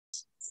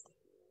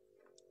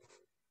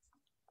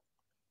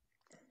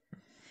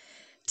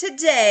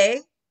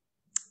Today,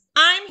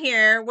 I'm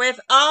here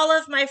with all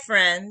of my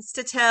friends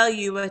to tell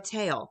you a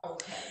tale.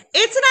 Okay.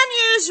 It's an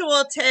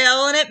unusual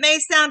tale and it may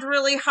sound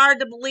really hard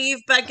to believe,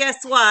 but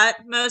guess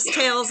what? Most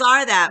tales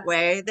are that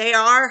way. They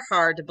are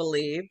hard to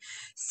believe.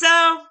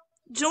 So,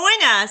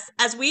 join us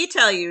as we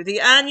tell you the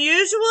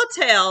unusual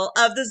tale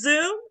of the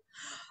Zoom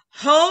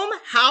Home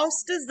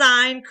House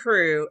Design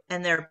Crew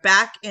and their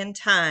back in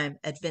time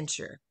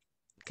adventure,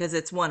 because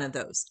it's one of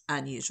those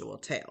unusual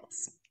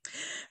tales.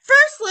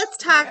 First, let's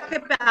talk Okay.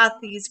 about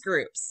these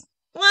groups.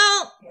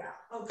 Well, Yeah.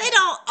 they Okay.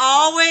 don't Yeah.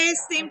 always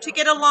Yeah. I seem to know.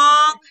 get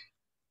along.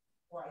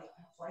 Why?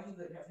 Why he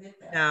wouldn't have hit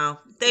that? No,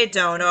 they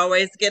don't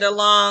always get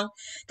along.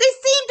 They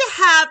seem to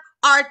have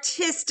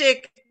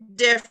artistic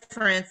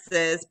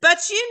differences, but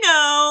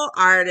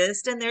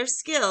artists and their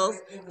skills,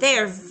 It was they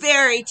are like he.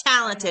 very I know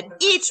talented,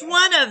 because I each said.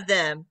 one of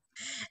them.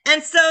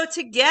 And so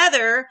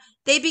together,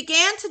 they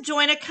began to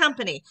join a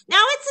company.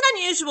 Now, it's an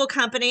unusual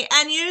company,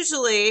 and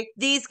usually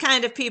these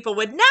kind of people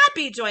would not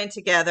be joined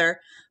together,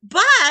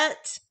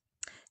 but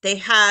they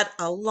had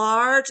a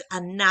large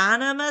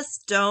anonymous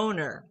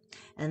donor.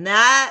 And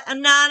that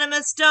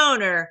anonymous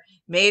donor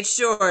made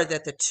sure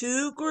that the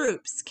two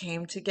groups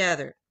came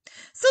together.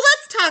 So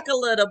let's talk a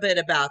little bit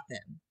about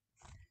them.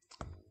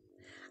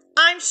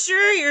 I'm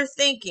sure you're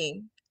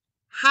thinking,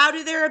 how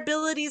do their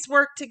abilities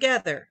work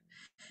together?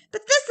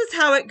 But this is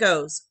how it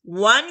goes.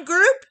 One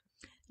group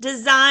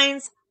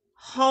designs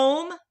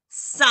home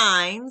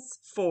signs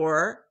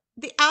for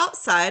the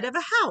outside of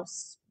a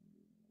house.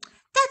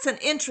 That's an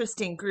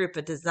interesting group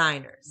of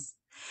designers.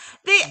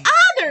 The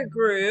other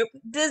group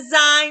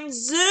designs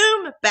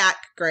Zoom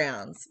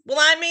backgrounds. Well,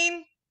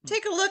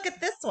 take a look at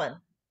this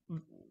one.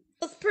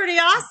 It's pretty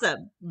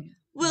awesome.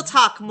 We'll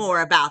talk more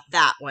about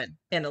that one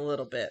in a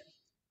little bit.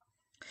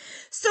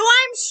 So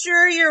I'm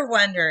sure you're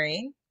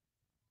wondering,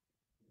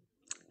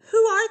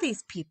 who are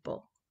these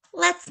people?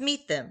 Let's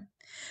meet them.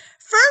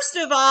 First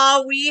of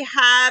all, we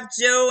have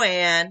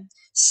Joanne.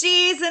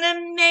 She's an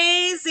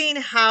amazing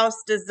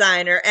house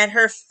designer, and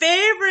her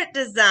favorite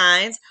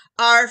designs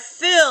are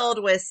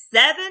filled with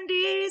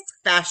 70s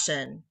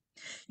fashion.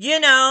 You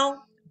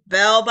know,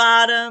 bell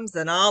bottoms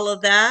and all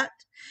of that.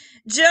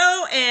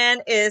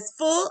 Joanne is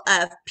full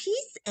of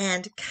peace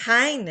and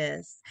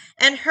kindness,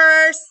 and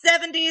her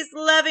 70s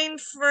loving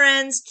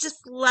friends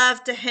just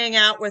love to hang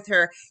out with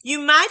her. You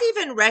might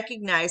even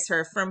recognize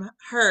her from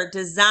her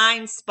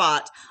design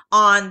spot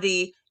on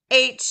the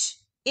HMGTV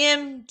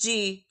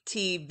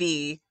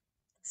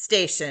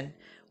station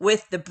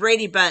with the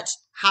Brady Bunch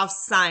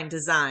House Sign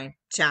Design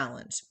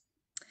Challenge.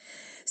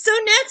 So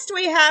next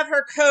we have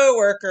her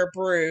coworker,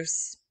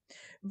 Bruce.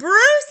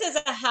 Bruce is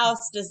a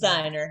house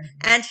designer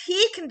and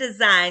he can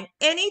design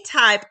any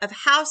type of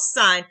house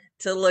sign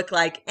to look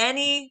like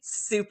any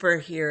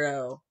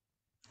superhero.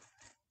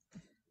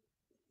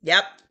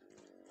 Yep,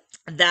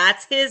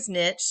 that's his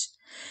niche.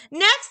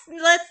 Next,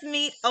 let's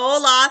meet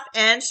Olaf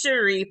and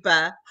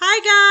Sharipa.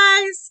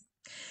 Hi, guys.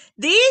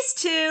 These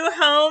two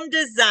home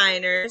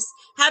designers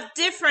have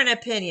different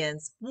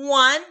opinions.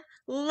 One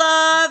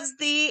loves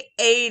the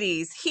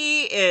 80s.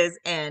 He is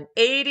an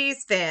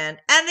 80s fan.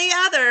 And the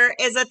other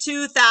is a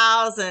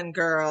 2000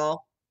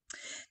 girl.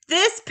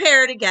 This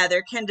pair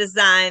together can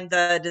design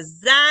the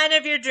design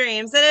of your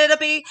dreams, and it'll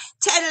be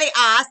totally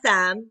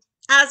awesome,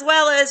 as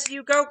well as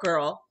You Go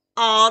Girl,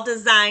 all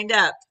designed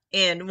up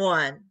in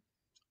one.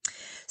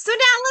 So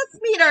now let's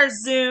meet our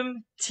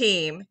Zoom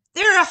team.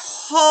 They're a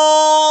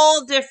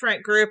whole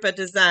different group of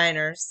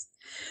designers.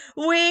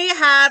 We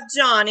have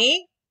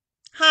Johnny.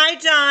 Hi,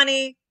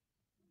 Johnny.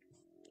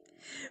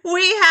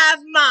 We have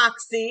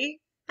Moxie.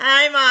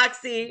 Hi,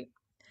 Moxie.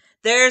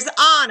 There's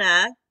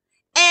Anna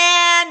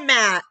and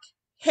Mac.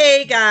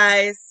 Hey,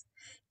 guys.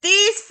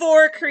 These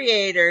four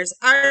creators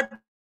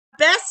are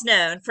best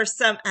known for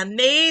some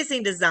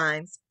amazing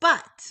designs,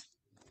 but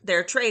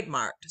they're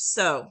trademarked,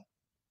 so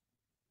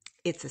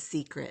it's a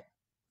secret.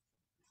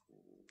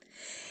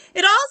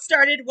 It all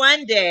started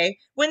one day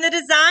when the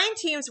design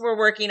teams were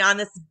working on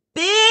this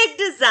big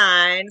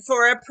design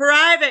for a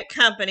private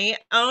company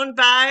owned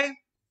by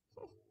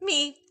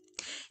me.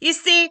 You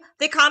see,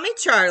 they call me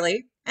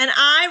Charlie, and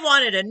I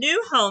wanted a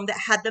new home that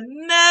had the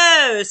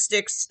most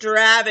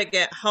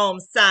extravagant home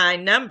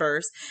sign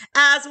numbers,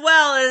 as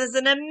well as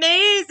an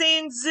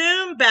amazing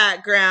Zoom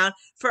background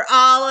for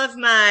all of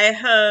my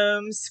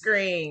home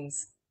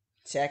screens.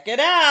 Check it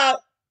out.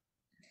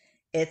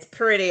 It's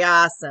pretty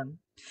awesome.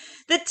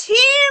 The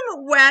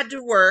team had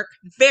to work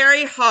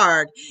very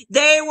hard.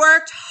 They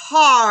worked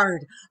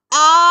hard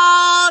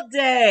all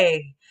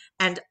day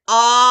and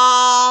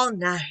all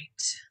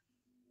night.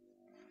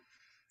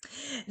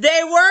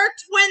 They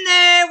worked when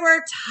they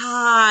were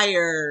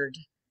tired.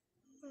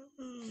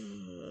 They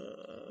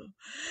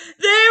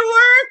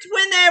worked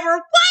when they were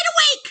wide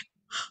awake.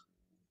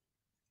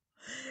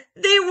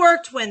 They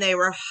worked when they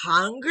were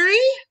hungry.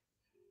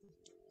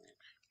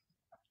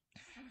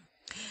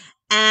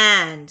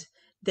 And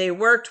they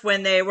worked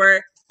when they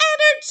were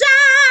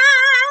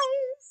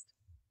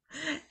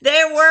energized.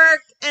 They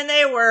worked and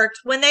they worked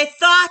when they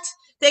thought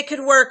they could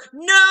work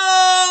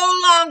no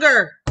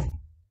longer.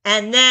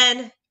 And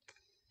then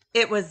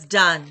it was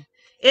done.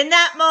 In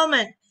that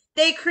moment,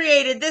 they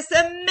created this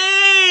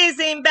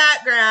amazing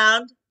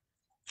background.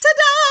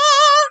 Ta-da!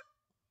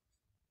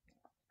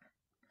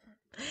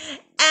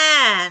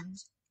 And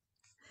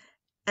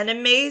an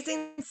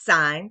amazing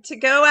sign to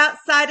go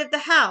outside of the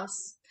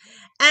house.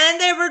 And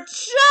they were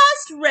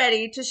just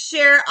ready to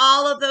share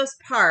all of those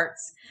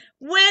parts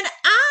when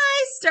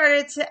I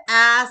started to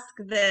ask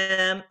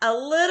them a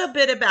little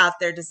bit about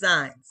their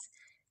designs.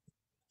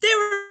 They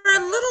were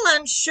a little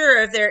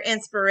unsure of their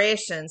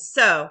inspiration,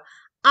 so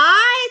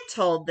I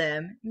told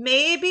them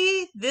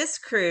maybe this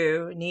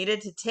crew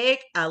needed to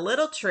take a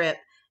little trip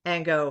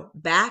and go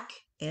back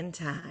in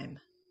time.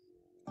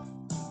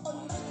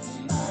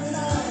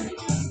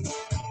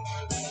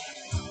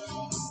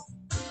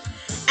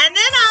 And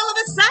then all of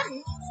a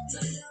sudden,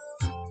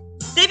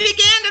 they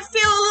began to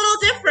feel a little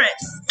different.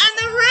 And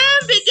the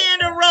room began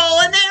to roll,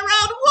 and they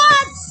rolled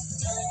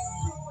once,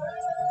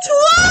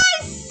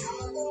 twice,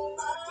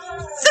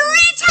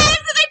 3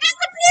 times, and they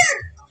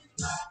disappeared.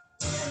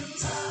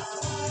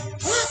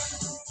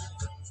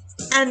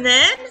 And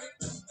then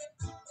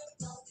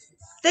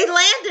they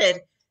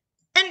landed,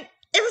 and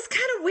it was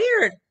kind of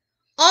weird.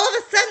 All of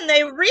a sudden,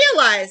 they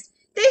realized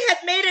they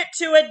had made it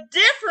to a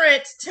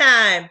different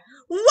time.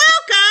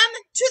 Welcome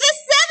to the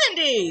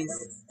 70s.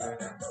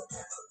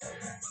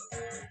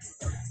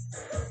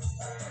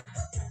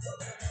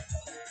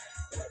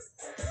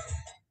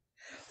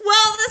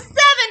 Well, the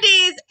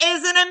 70s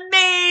is an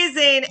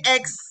amazing,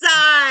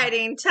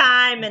 exciting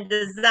time in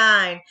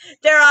design.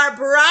 There are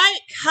bright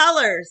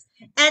colors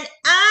and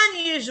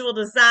unusual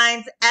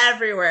designs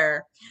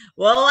everywhere.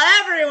 Well,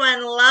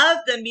 everyone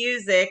loved the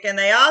music and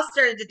they all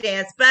started to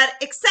dance, but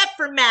except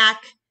for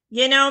Mac.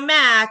 You know,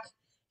 Mac,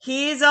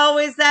 he's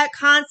always that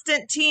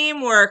constant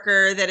team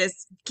worker that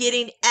is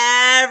getting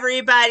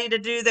everybody to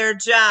do their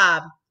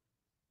job.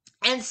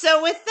 And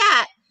so with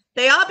that,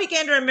 they all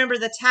began to remember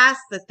the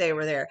tasks that they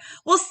were there.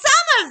 Well,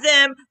 some of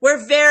them were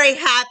very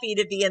happy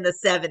to be in the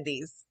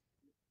 70s.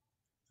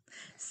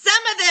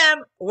 Some of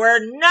them were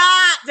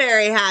not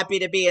very happy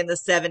to be in the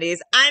 70s.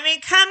 I mean,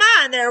 come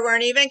on, there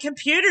weren't even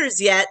computers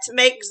yet to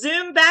make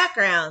Zoom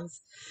backgrounds.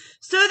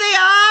 So they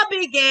all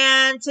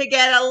began to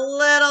get a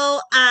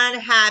little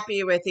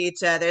unhappy with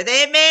each other.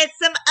 They made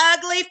some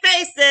ugly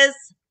faces.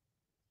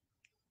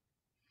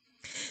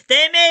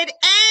 They made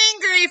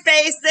angry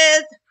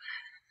faces.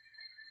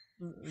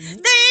 They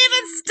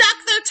even stuck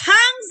their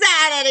tongues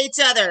out at each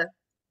other.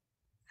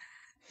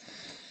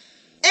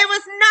 It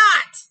was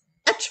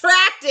not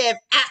attractive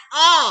at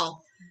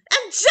all.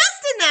 And just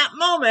in that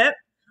moment,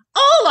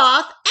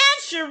 Olaf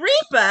and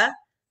Sharipa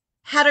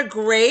had a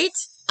great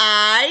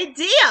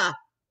idea.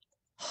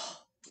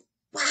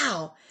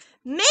 Wow,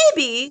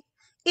 maybe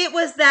it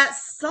was that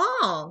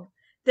song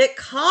that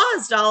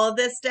caused all of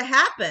this to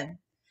happen.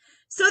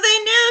 So they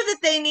knew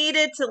that they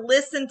needed to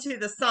listen to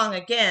the song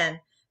again,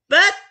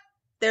 but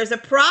there's a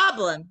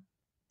problem.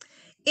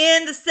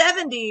 In the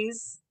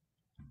 70s,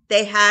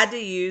 they had to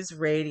use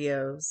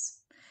radios.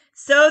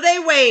 So they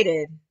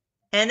waited,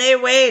 and they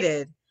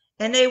waited,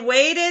 and they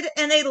waited,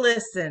 and they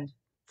listened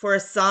for a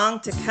song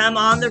to come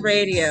on the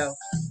radio.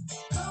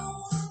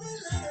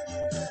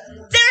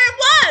 There it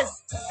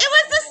was! It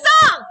was the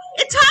song!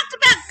 It talked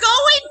about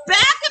going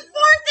back and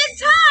forth in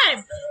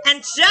time! And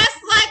just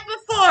like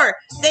before,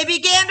 they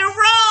began to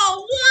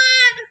roll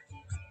 1,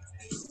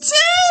 2,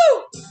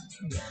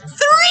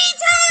 3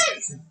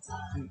 times!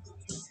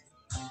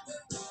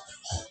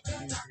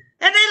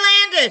 And they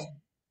landed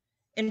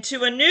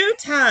into a new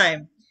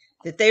time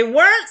that they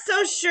weren't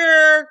so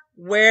sure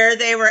where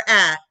they were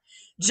at.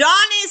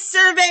 Johnny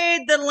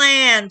surveyed the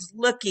land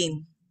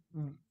looking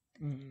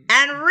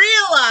and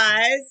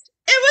realized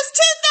it was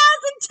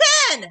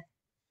 2010,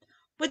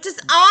 which is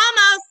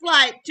almost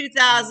like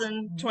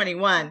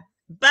 2021,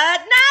 but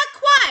not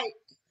quite.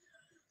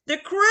 The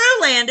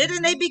crew landed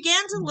and they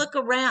began to look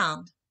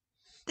around.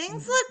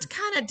 Things looked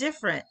kind of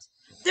different.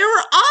 There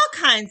were all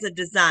kinds of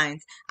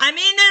designs. I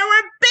mean, there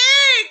were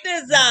big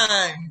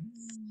designs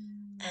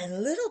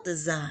and little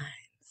designs.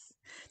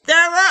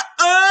 There were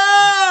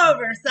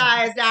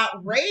oversized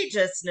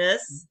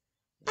outrageousness,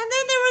 and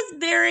then there was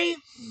very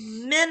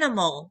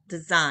minimal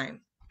design.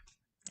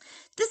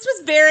 This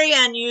was very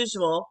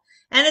unusual,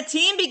 and the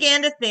team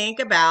began to think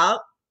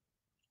about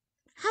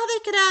how they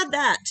could add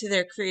that to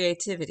their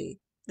creativity.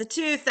 The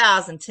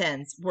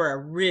 2010s were a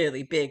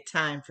really big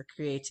time for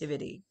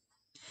creativity.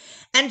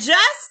 And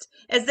just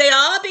as they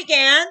all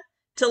began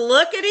to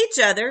look at each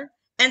other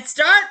and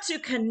start to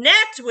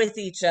connect with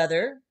each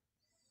other,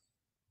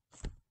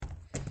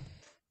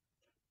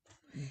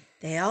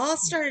 they all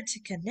started to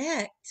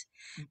connect.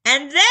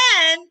 And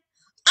then,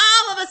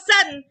 all of a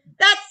sudden,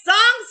 that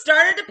song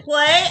started to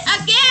play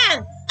again.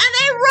 And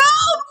they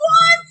rolled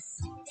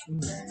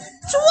once,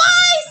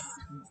 twice,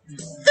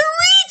 3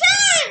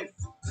 times.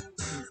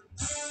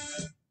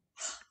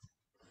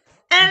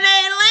 And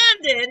they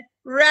landed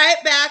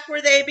right back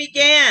where they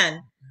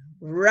began,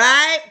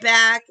 right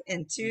back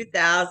in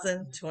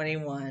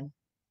 2021.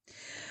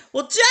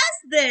 Well,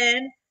 just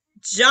then,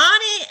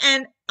 Johnny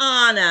and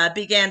Anna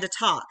began to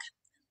talk.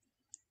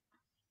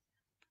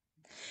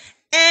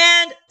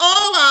 And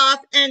Olaf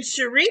and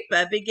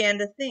Sharipa began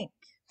to think.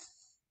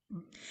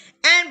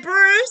 And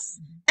Bruce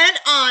and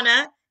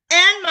Anna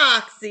and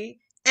Moxie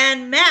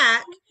and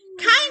Mac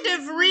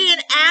kind of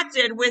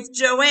reenacted with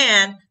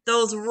Joanne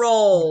those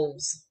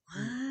roles.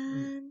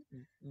 1,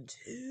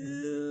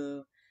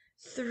 2,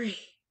 3.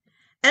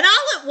 And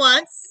all at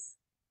once,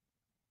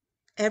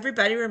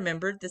 everybody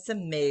remembered this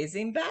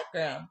amazing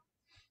background.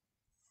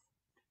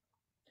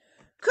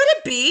 Could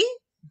it be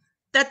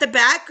that the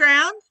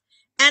background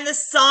and the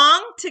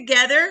song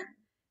together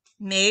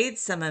made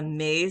some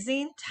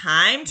amazing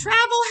time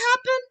travel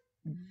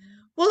happen?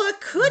 Well, it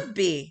could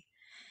be.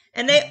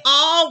 And they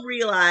all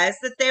realized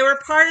that they were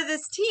part of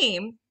this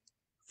team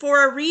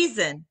for a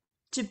reason,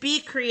 to be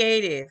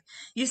creative.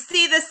 You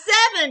see, the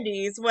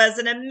 70s was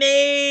an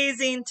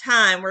amazing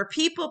time where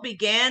people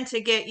began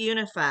to get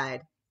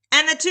unified.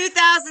 And the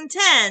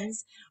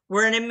 2010s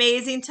were an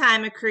amazing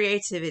time of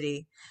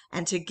creativity.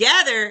 And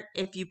together,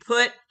 if you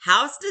put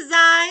house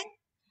design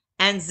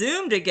and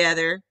Zoom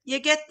together, you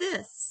get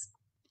this.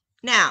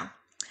 Now,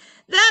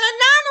 that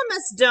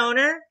anonymous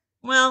donor,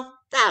 well,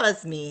 that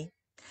was me.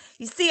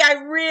 You see, I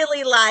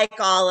really like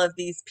all of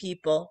these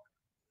people.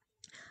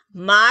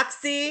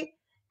 Moxie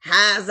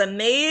has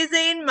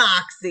amazing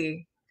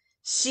moxie.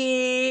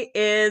 She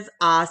is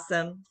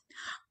awesome.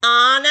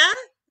 Anna,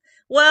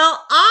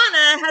 well,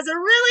 Anna has a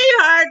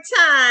really hard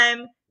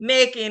time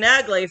making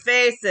ugly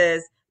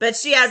faces, but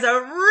she has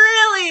a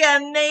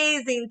really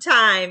amazing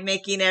time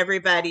making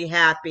everybody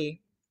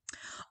happy.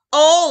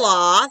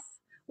 Olaf,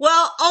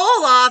 well,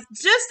 Olaf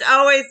just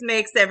always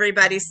makes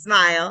everybody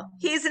smile.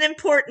 He's an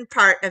important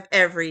part of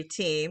every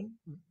team.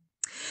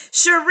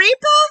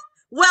 Sharipa,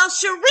 well,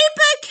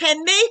 Sharipa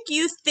can make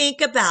you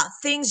think about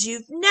things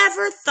you've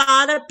never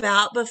thought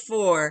about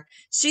before.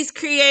 She's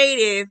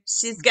creative.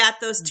 She's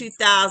got those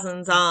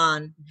 2000s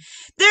on.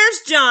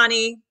 There's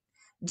Johnny.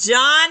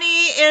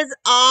 Johnny is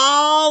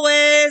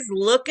always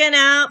looking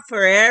out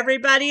for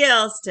everybody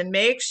else to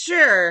make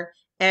sure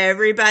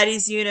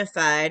everybody's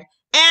unified.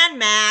 And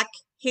Mac,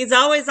 he's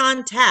always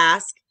on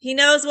task. He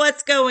knows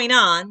what's going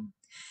on.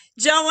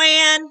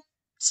 Joanne,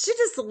 she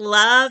just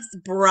loves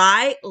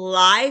bright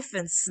life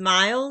and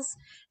smiles.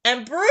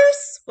 And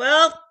Bruce,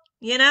 well,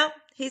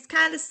 he's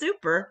kind of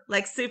super,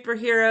 like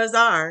superheroes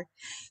are.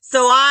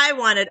 So I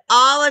wanted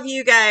all of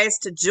you guys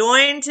to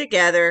join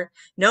together,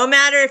 no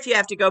matter if you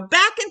have to go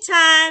back in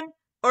time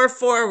or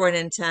forward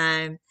in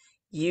time.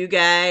 You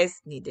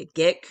guys need to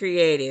get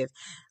creative.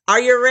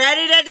 Are you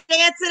ready to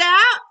dance it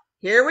out?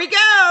 Here we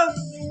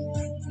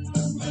go.